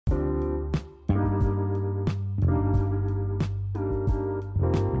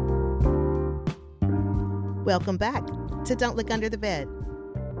Welcome back to Don't Look Under the Bed.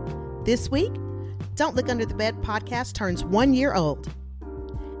 This week, Don't Look Under the Bed podcast turns 1 year old.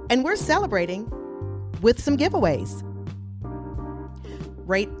 And we're celebrating with some giveaways.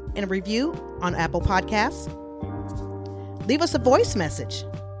 Rate and review on Apple Podcasts. Leave us a voice message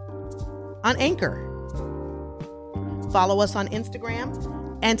on Anchor. Follow us on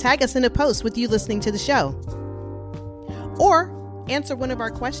Instagram and tag us in a post with you listening to the show. Or answer one of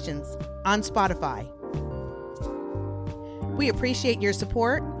our questions on Spotify. We appreciate your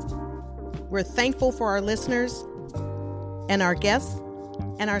support. We're thankful for our listeners and our guests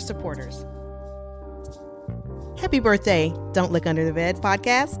and our supporters. Happy birthday, Don't Look Under the Bed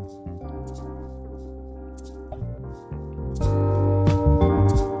podcast.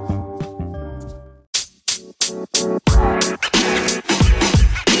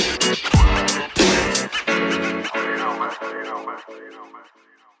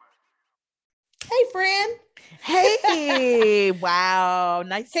 Hey, friend. Hey, wow.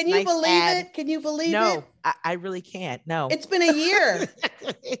 Nice. Can you believe it? Can you believe it? No, I really can't. No. It's been a year.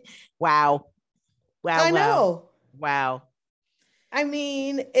 Wow. Wow. I know. Wow. I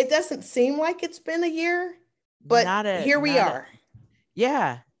mean, it doesn't seem like it's been a year, but here we are.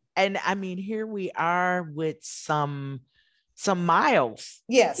 Yeah. And I mean, here we are with some miles.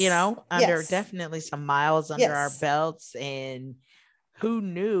 Yes. Definitely some miles under our belts. And who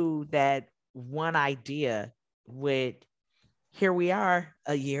knew that one idea would, here we are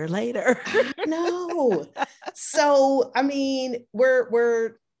a year later. No. So, I mean,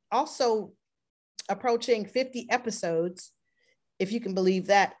 we're also approaching 50 episodes, if you can believe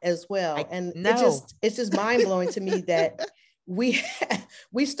that as well. It's just mind blowing to me that we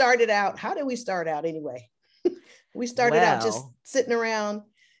started out. How did we start out anyway? We started out just sitting around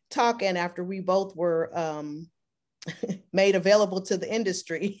talking after we both were made available to the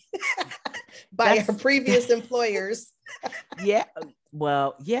industry by our previous employers. Yeah.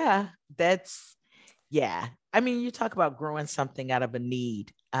 Well, yeah, yeah. I mean, you talk about growing something out of a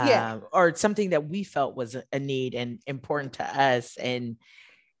need, or something that we felt was a need and important to us. And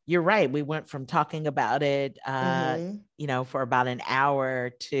you're right. We went from talking about it, for about an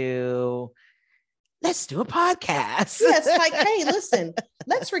hour to let's do a podcast. Yes, like, hey, listen,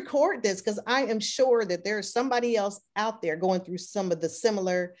 let's record this because I am sure that there's somebody else out there going through some of the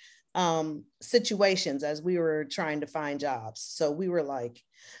similar situations as we were trying to find jobs. So we were like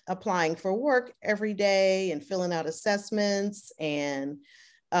applying for work every day and filling out assessments and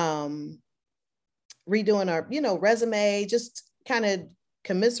redoing our, resume, just kind of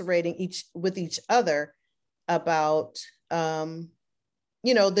commiserating with each other about the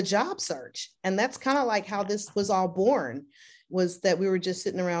job search. And that's kind of like how this was all born, was that we were just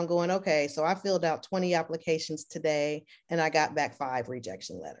sitting around going, okay, so I filled out 20 applications today and I got back 5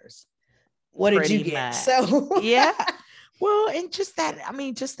 rejection letters. What did you get? So yeah. Well, and just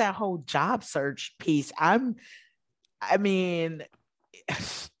that whole job search piece. I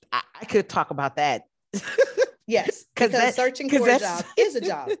could talk about that. Yes, because searching for a job is a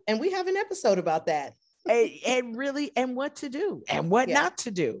job. And we have an episode about that. and really, and what to do and what not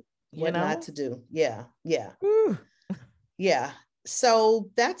to do. Not to do. Yeah. Yeah. Ooh. Yeah. So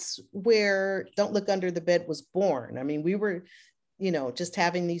that's where Don't Look Under the Bed was born. I mean, we were, just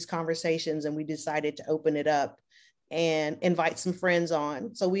having these conversations and we decided to open it up and invite some friends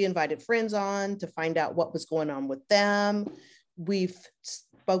on. So we invited friends on to find out what was going on with them. We've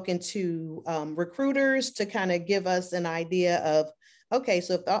spoken to recruiters to kind of give us an idea of, okay,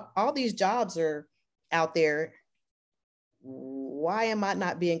 so if all these jobs are out there, why am I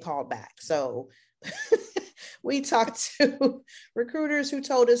not being called back? So we talked to recruiters who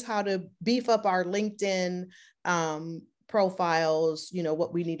told us how to beef up our LinkedIn profiles,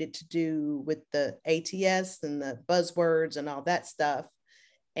 what we needed to do with the ATS and the buzzwords and all that stuff.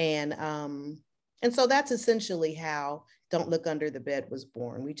 And so that's essentially how Don't Look Under the Bed was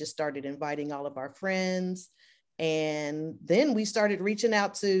born. We just started inviting all of our friends, and then we started reaching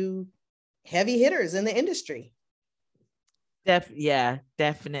out to heavy hitters in the industry. Yeah,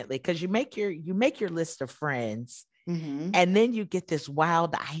 definitely. Because you make your list of friends, and then you get this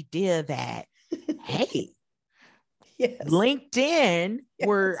wild idea that, hey, yes. LinkedIn,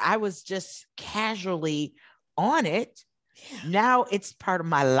 where I was just casually on it, now it's part of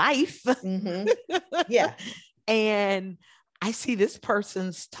my life. Yeah. And I see this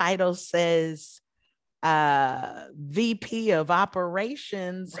person's title says VP of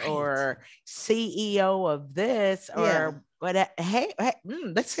operations, right, or CEO of this, or but hey,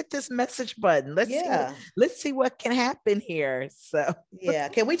 let's hit this message button. Let's see what can happen here. So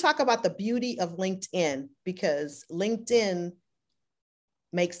can we talk about the beauty of LinkedIn? Because LinkedIn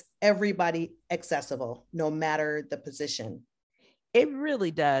makes everybody accessible, no matter the position. It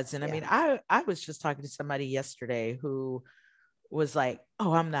really does. And I Yeah. mean, I was just talking to somebody yesterday who was like,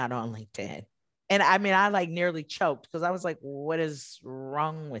 "Oh, I'm not on LinkedIn." And I mean, I like nearly choked because I was like, "What is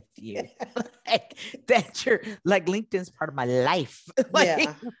wrong with you?" Like, that you're like, LinkedIn's part of my life. Like,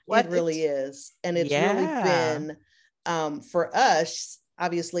 Yeah, what? it really is. And it's really Yeah. been, for us,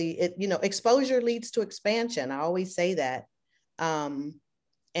 obviously, exposure leads to expansion. I always say that. Um,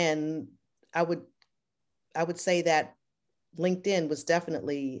 and I would say that LinkedIn was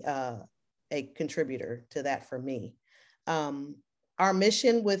definitely a contributor to that for me. Our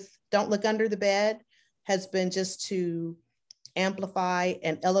mission with Don't Look Under the Bed has been just to amplify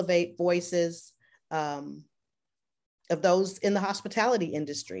and elevate voices of those in the hospitality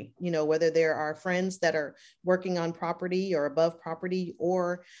industry, whether there are friends that are working on property or above property,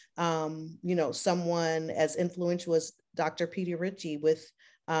 or, someone as influential as Dr. Peter Ritchie with,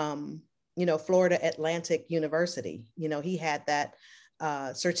 Florida Atlantic University. He had that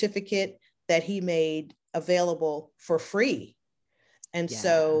certificate that he made available for free. And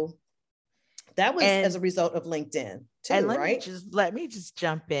so that was as a result of LinkedIn too, and right? let me just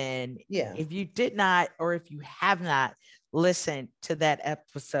jump in. Yeah. If you did not, or if you have not listened to that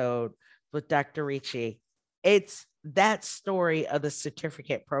episode with Dr. Ricci, it's that story of the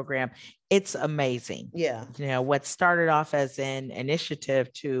certificate program. It's amazing. Yeah. What started off as an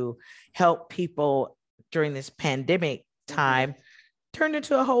initiative to help people during this pandemic time turned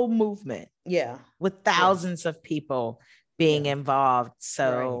into a whole movement. Yeah. With thousands of people being involved.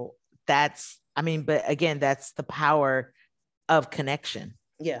 So that's, I mean, but again, that's the power of connection.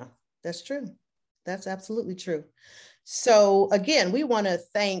 Yeah, that's true. That's absolutely true. So again, we want to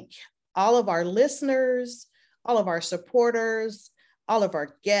thank all of our listeners, all of our supporters, all of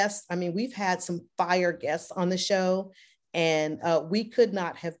our guests. I mean, we've had some fire guests on the show, and we could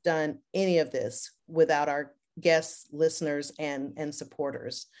not have done any of this without our guests, listeners, and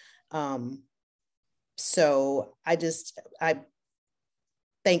supporters. So I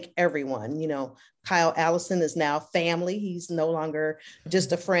thank everyone. Kyle Allison is now family. He's no longer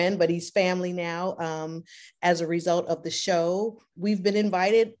just a friend, but he's family now. As a result of the show, we've been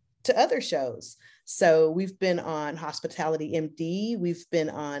invited to other shows. So we've been on Hospitality MD. We've been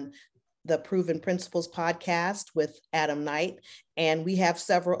on the Proven Principles podcast with Adam Knight, and we have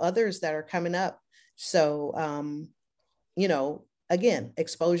several others that are coming up. So, again,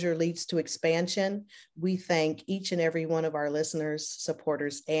 exposure leads to expansion. We thank each and every one of our listeners,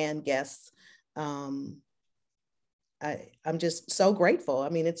 supporters, and guests. I'm just so grateful. I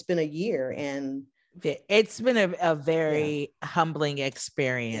mean, it's been a year, and it's been a very humbling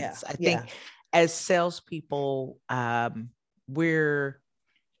experience. I think as salespeople, we're,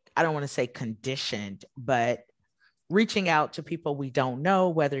 I don't want to say conditioned, but reaching out to people we don't know,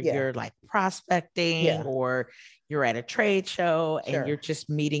 whether you're like prospecting or you're at a trade show and you're just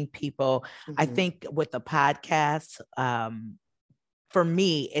meeting people. I think with the podcast, for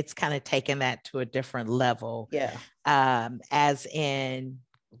me, it's kind of taken that to a different level. As in,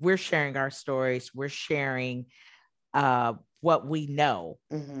 we're sharing our stories, we're sharing what we know.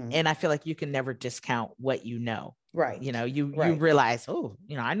 And I feel like you can never discount what you know. Right. You realize, oh,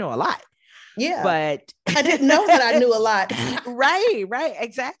 I know a lot. Yeah. But I didn't know that I knew a lot. Right.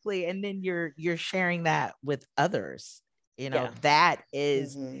 Exactly. And then you're sharing that with others. That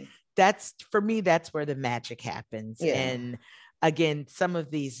is, that's, for me, that's where the magic happens. And again, some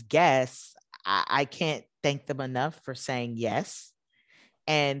of these guests, I can't thank them enough for saying yes.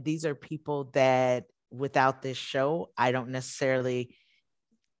 And these are people that without this show, I don't necessarily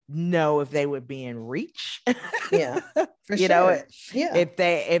know if they would be in reach. For sure. If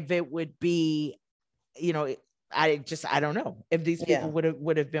it would be, I don't know if these people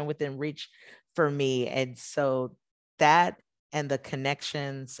would have been within reach for me. And so that, and the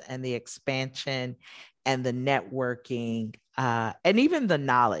connections and the expansion and the networking, and even the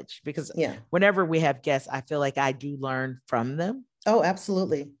knowledge, because whenever we have guests, I feel like I do learn from them. Oh,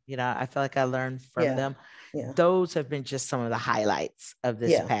 absolutely. I feel like I learned from them. Those have been just some of the highlights of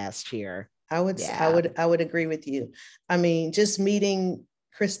this past year. I would agree with you. I mean, just meeting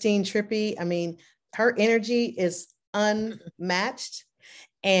Christine Trippi, I mean, her energy is unmatched,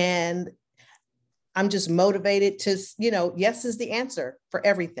 and I'm just motivated to, yes is the answer for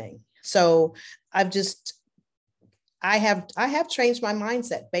everything. So I have changed my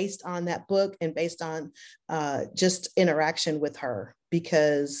mindset based on that book and based on just interaction with her,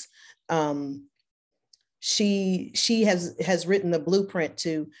 because she has written the blueprint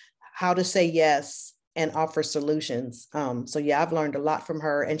to how to say yes and offer solutions. So yeah, I've learned a lot from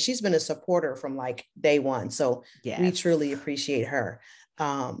her, and she's been a supporter from like day one. So we truly appreciate her.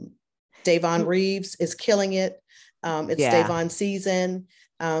 Davon Reeves is killing it. It's Davon season.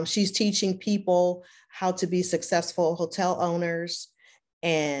 She's teaching people how to be successful hotel owners.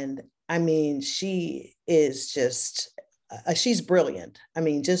 And I mean, she is just, she's brilliant. I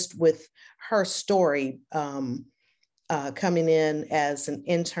mean, just with her story, coming in as an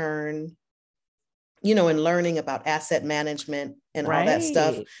intern, you know, and learning about asset management and all that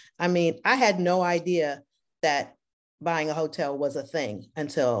stuff. I mean, I had no idea that buying a hotel was a thing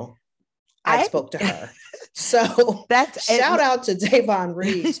until I spoke to her. So that's shout out to Davon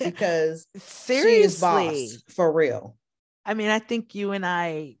Reeves, because seriously, she is boss for real. I mean, I think you and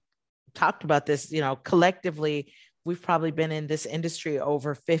I talked about this, you know, collectively. We've probably been in this industry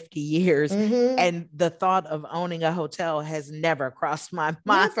over 50 years, and the thought of owning a hotel has never crossed my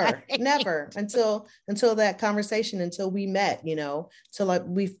mind. Never until that conversation, until we met, you know, till like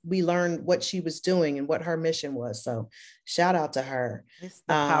we learned what she was doing and what her mission was. So shout out to her. It's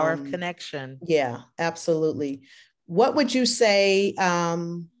the power of connection. Yeah, absolutely. What would you say,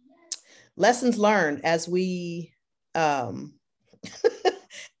 lessons learned as we,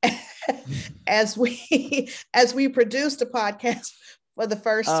 as we produced a podcast for the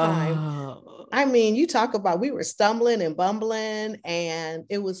first time? I mean, you talk about, we were stumbling and bumbling, and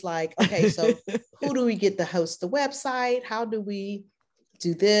it was like, okay, so who do we get to host the website? How do we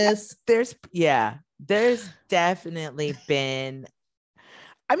do this? There's definitely been,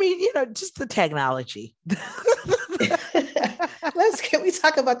 I mean, you know, just the technology. Can we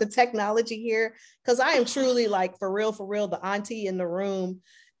talk about the technology here? Because I am truly, like, for real, the auntie in the room,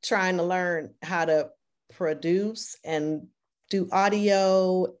 trying to learn how to produce and do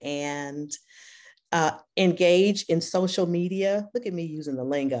audio and engage in social media. Look at me using the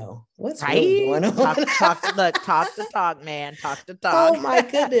lingo. What's really going on? Talk the talk, man. Talk the talk. Oh my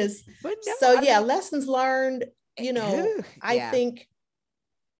goodness. But no, so I mean, lessons learned, you know, I think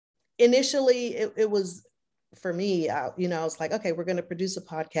initially it was, for me, you know, I was like, okay, we're going to produce a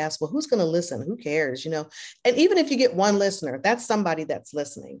podcast. Well, who's going to listen? Who cares? You know, and even if you get one listener, that's somebody that's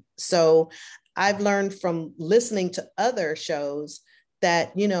listening. So I've learned from listening to other shows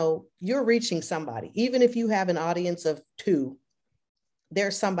that, you know, you're reaching somebody. Even if you have an audience of 2,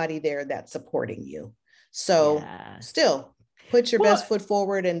 there's somebody there that's supporting you. So still put your best foot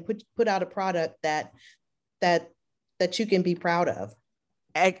forward and put out a product that you can be proud of.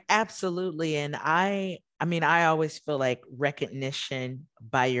 Absolutely. And I mean, I always feel like recognition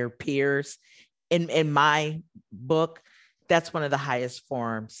by your peers, in my book, that's one of the highest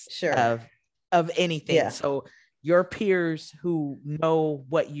forms of anything. Yeah. So your peers who know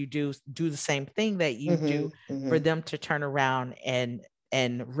what you do the same thing that you do, for them to turn around and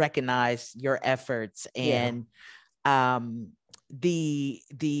recognize your efforts, and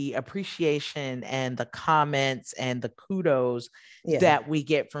the appreciation and the comments and the kudos that we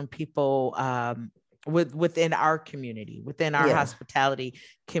get from people within our community, within our hospitality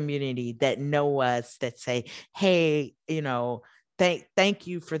community, that know us, that say, hey, you know, thank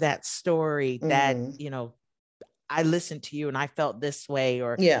you for that story, that, you know, I listened to you and I felt this way,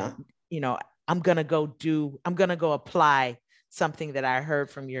 or, you know, I'm going to go apply something that I heard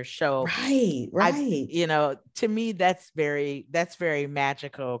from your show. Right. You know, to me, that's very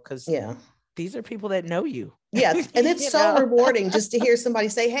magical, because these are people that know you. Yeah. And it's so rewarding just to hear somebody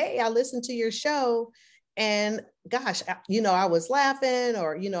say, hey, I listened to your show, and gosh, you know, I was laughing,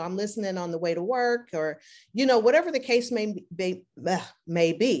 or, you know, I'm listening on the way to work, or, you know, whatever the case may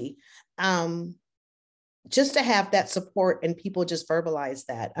be. Just to have that support and people just verbalize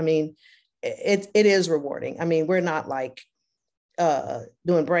that. I mean, it is rewarding. I mean, we're not like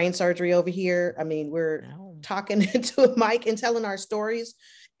doing brain surgery over here. I mean, we're talking into a mic and telling our stories.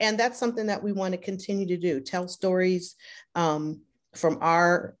 And that's something that we want to continue to do. Tell stories from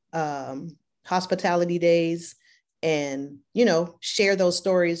our hospitality days, and, you know, share those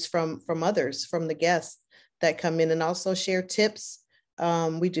stories from others, from the guests that come in, and also share tips.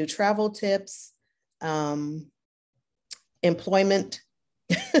 We do travel tips, employment,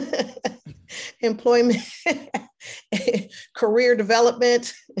 career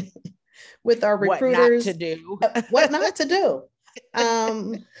development with our recruiters. What not to do.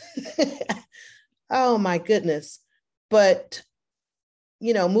 Oh my goodness. But,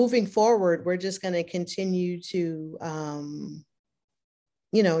 you know, moving forward, we're just going to continue to,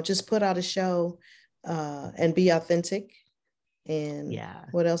 you know, just put out a show and be authentic. And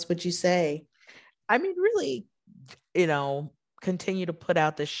what else would you say? I mean, really, you know, continue to put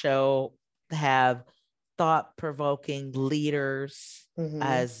out the show, have thought-provoking leaders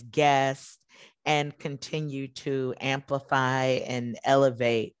as guests, and continue to amplify and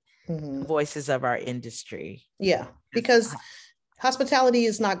elevate the voices of our industry. Yeah, because hospitality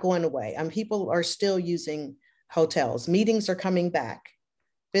is not going away. People are still using hotels. Meetings are coming back.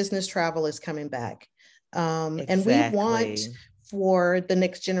 Business travel is coming back. Exactly. And we want for the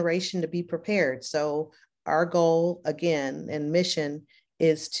next generation to be prepared. So our goal, again, and mission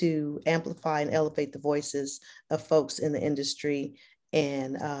is to amplify and elevate the voices of folks in the industry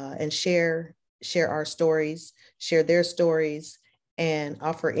and share our stories, share their stories, and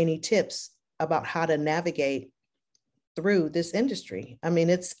offer any tips about how to navigate through this industry.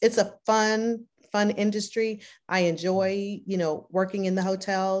 It's a fun industry. I enjoy, working in the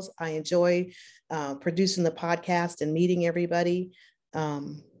hotels. I enjoy producing the podcast and meeting everybody.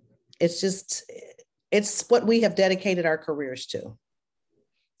 It's what we have dedicated our careers to.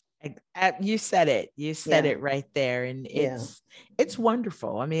 You said it. You said it right there. And it's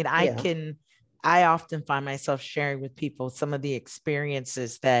wonderful. I often find myself sharing with people some of the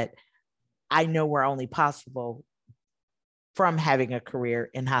experiences that I know were only possible from having a career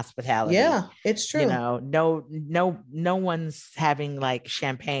in hospitality. Yeah, it's true. No one's having like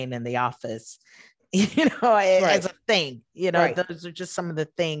champagne in the office, as a thing. Those are just some of the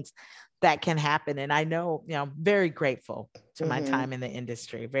things that can happen. And I know, I'm very grateful to my time in the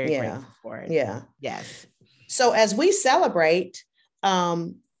industry. Very grateful for it. Yeah. Yes. So as we celebrate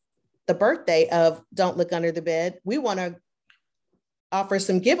the birthday of Don't Look Under the Bed, we want to offer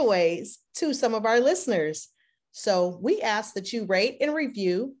some giveaways to some of our listeners. So we ask that you rate and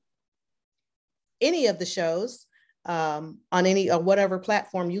review any of the shows on whatever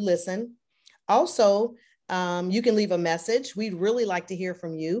platform you listen. Also, you can leave a message. We'd really like to hear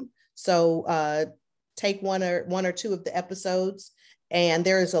from you. So take one or two of the episodes, and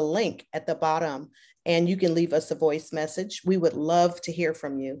there is a link at the bottom, and you can leave us a voice message. We would love to hear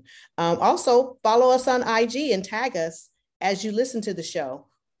from you. Also, follow us on IG and tag us as you listen to the show.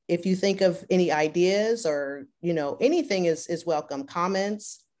 If you think of any ideas or, anything is welcome.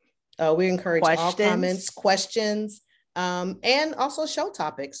 Comments, we encourage all comments, questions, and also show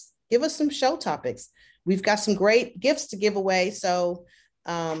topics. Give us some show topics. We've got some great gifts to give away. So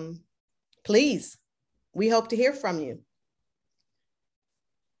please, we hope to hear from you.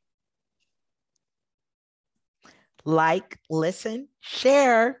 Like, listen,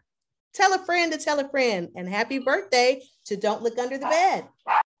 share. Tell a friend to tell a friend. And happy birthday to Don't Look Under the Bed.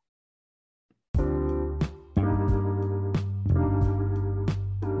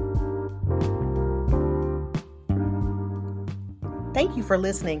 Thank you for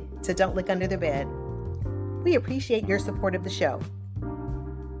listening to Don't Look Under the Bed. We appreciate your support of the show.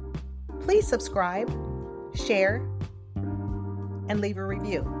 Please subscribe, share, and leave a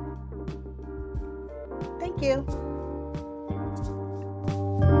review. Thank you.